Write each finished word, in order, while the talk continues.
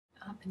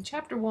In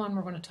Chapter 1,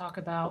 we're going to talk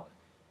about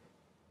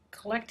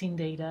collecting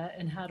data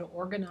and how to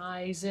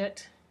organize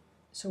it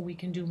so we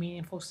can do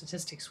meaningful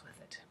statistics with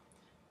it.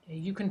 Okay,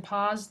 you can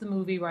pause the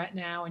movie right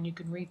now and you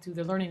can read through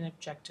the learning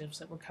objectives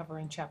that we're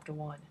covering in Chapter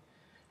 1.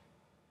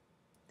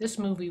 This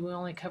movie will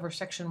only cover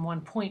Section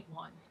 1.1.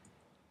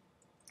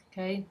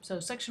 Okay, so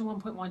Section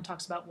 1.1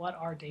 talks about what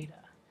are data.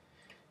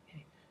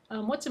 Okay.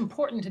 What's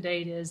important to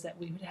data is that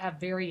we would have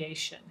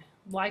variation.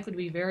 Life would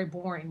be very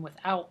boring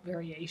without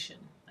variation.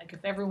 Like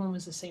if everyone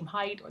was the same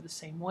height or the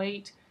same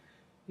weight,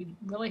 we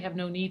really have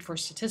no need for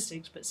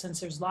statistics, but since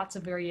there's lots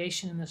of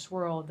variation in this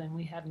world, then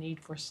we have need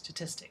for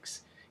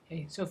statistics.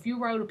 Okay, so if you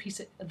wrote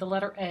the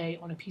letter A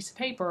on a piece of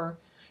paper,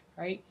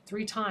 right,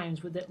 3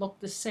 times, would it look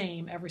the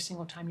same every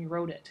single time you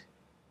wrote it?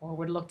 Or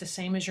would it look the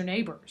same as your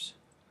neighbors,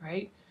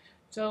 right?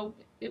 So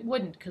it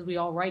wouldn't, because we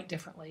all write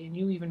differently, and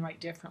you even write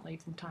differently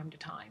from time to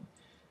time.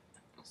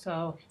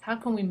 So how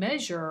can we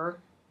measure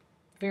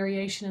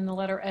variation in the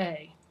letter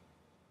A?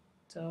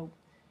 So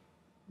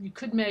you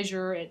could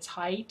measure its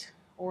height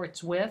or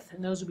its width,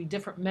 and those would be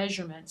different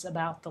measurements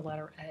about the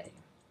letter A.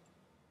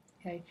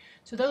 Okay,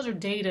 so those are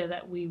data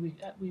that we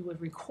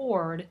would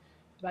record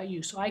about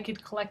you. So I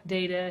could collect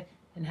data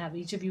and have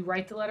each of you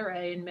write the letter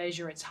A and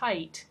measure its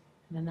height,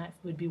 and then that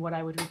would be what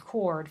I would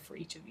record for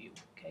each of you.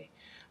 Okay,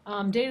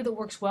 data that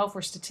works well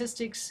for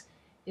statistics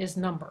is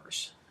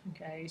numbers.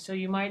 Okay, so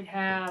you might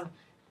have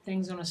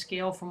things on a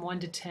scale from 1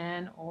 to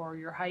 10, or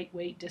your height,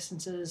 weight,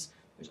 distances.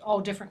 There's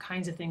all different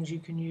kinds of things you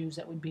can use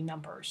that would be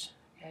numbers.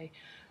 Okay,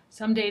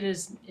 some data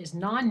is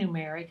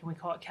non-numeric, and we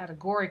call it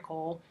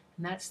categorical,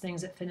 and that's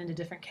things that fit into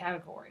different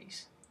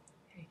categories.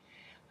 Okay,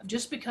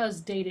 just because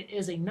data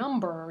is a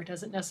number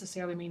doesn't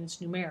necessarily mean it's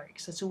numeric.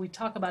 So we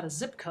talk about a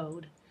zip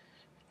code.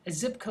 A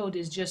zip code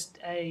is just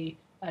a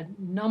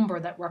number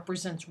that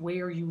represents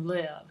where you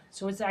live.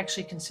 So it's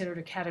actually considered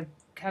a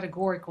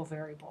categorical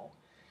variable.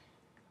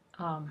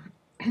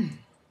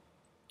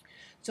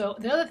 So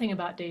the other thing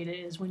about data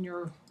is when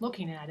you're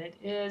looking at it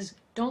is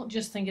don't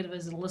just think of it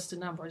as a list of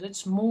numbers.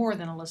 It's more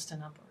than a list of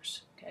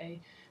numbers. Okay,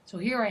 so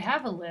here I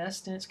have a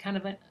list, and it's kind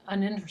of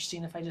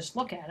uninteresting if I just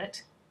look at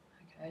it.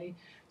 Okay,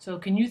 so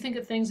can you think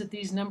of things that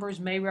these numbers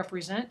may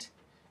represent?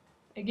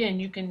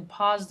 Again, you can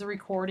pause the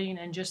recording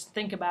and just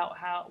think about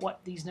what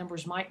these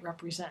numbers might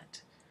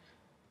represent.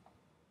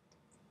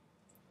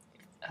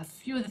 A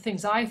few of the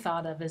things I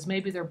thought of is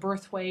maybe their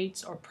birth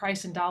weights, or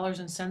price in dollars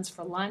and cents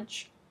for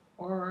lunch,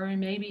 or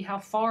maybe how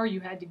far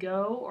you had to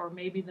go, or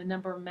maybe the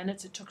number of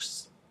minutes it took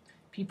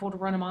people to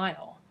run a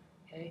mile.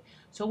 Okay,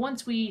 so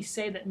once we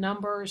say that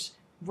numbers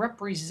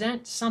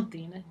represent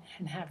something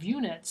and have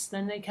units,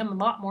 then they become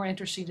a lot more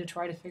interesting to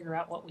try to figure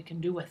out what we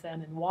can do with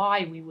them and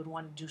why we would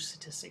want to do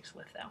statistics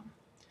with them.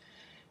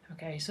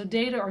 Okay, so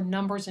data are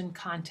numbers in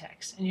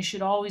context, and you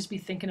should always be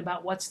thinking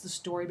about what's the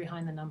story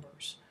behind the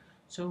numbers.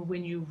 So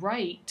when you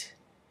write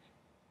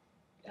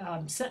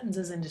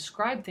sentences and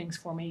describe things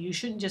for me, you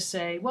shouldn't just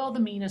say, well, the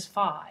mean is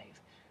 5.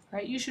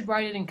 Right? You should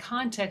write it in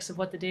context of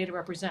what the data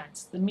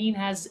represents. The mean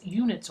has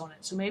units on it.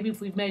 So maybe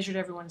if we've measured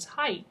everyone's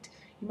height,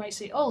 you might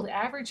say, oh, the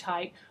average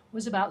height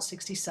was about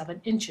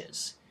 67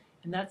 inches.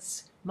 And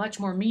that's much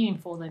more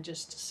meaningful than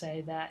just to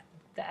say that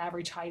the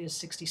average height is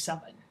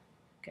 67.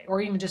 Okay, or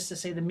even just to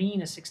say the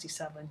mean is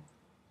 67.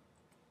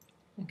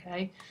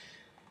 Okay,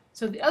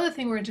 so the other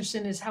thing we're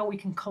interested in is how we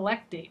can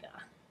collect data.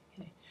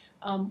 Okay.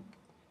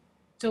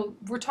 So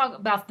we're talking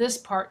about this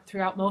part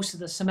throughout most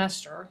of the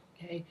semester.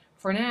 Okay,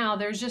 for now,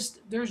 there's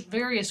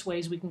various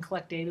ways we can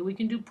collect data. We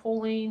can do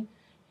polling.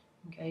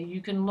 Okay,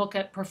 you can look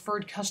at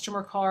preferred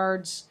customer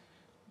cards,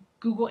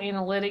 Google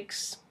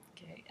Analytics,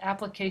 okay,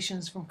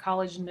 applications from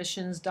college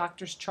admissions,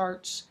 doctor's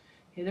charts.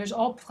 Okay, there's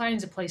all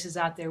kinds of places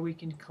out there we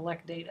can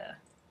collect data.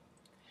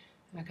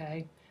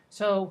 Okay,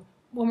 so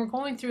when we're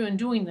going through and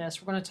doing this,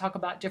 we're going to talk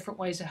about different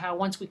ways of how,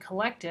 once we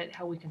collect it,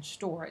 how we can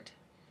store it,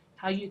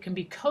 how you can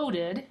be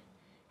coded,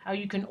 how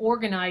you can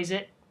organize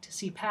it to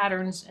see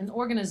patterns, and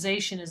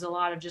organization is a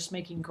lot of just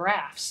making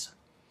graphs.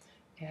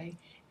 Okay,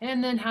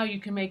 and then how you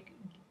can make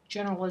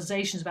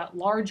generalizations about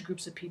large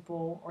groups of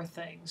people or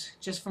things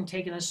just from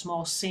taking a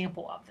small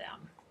sample of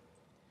them.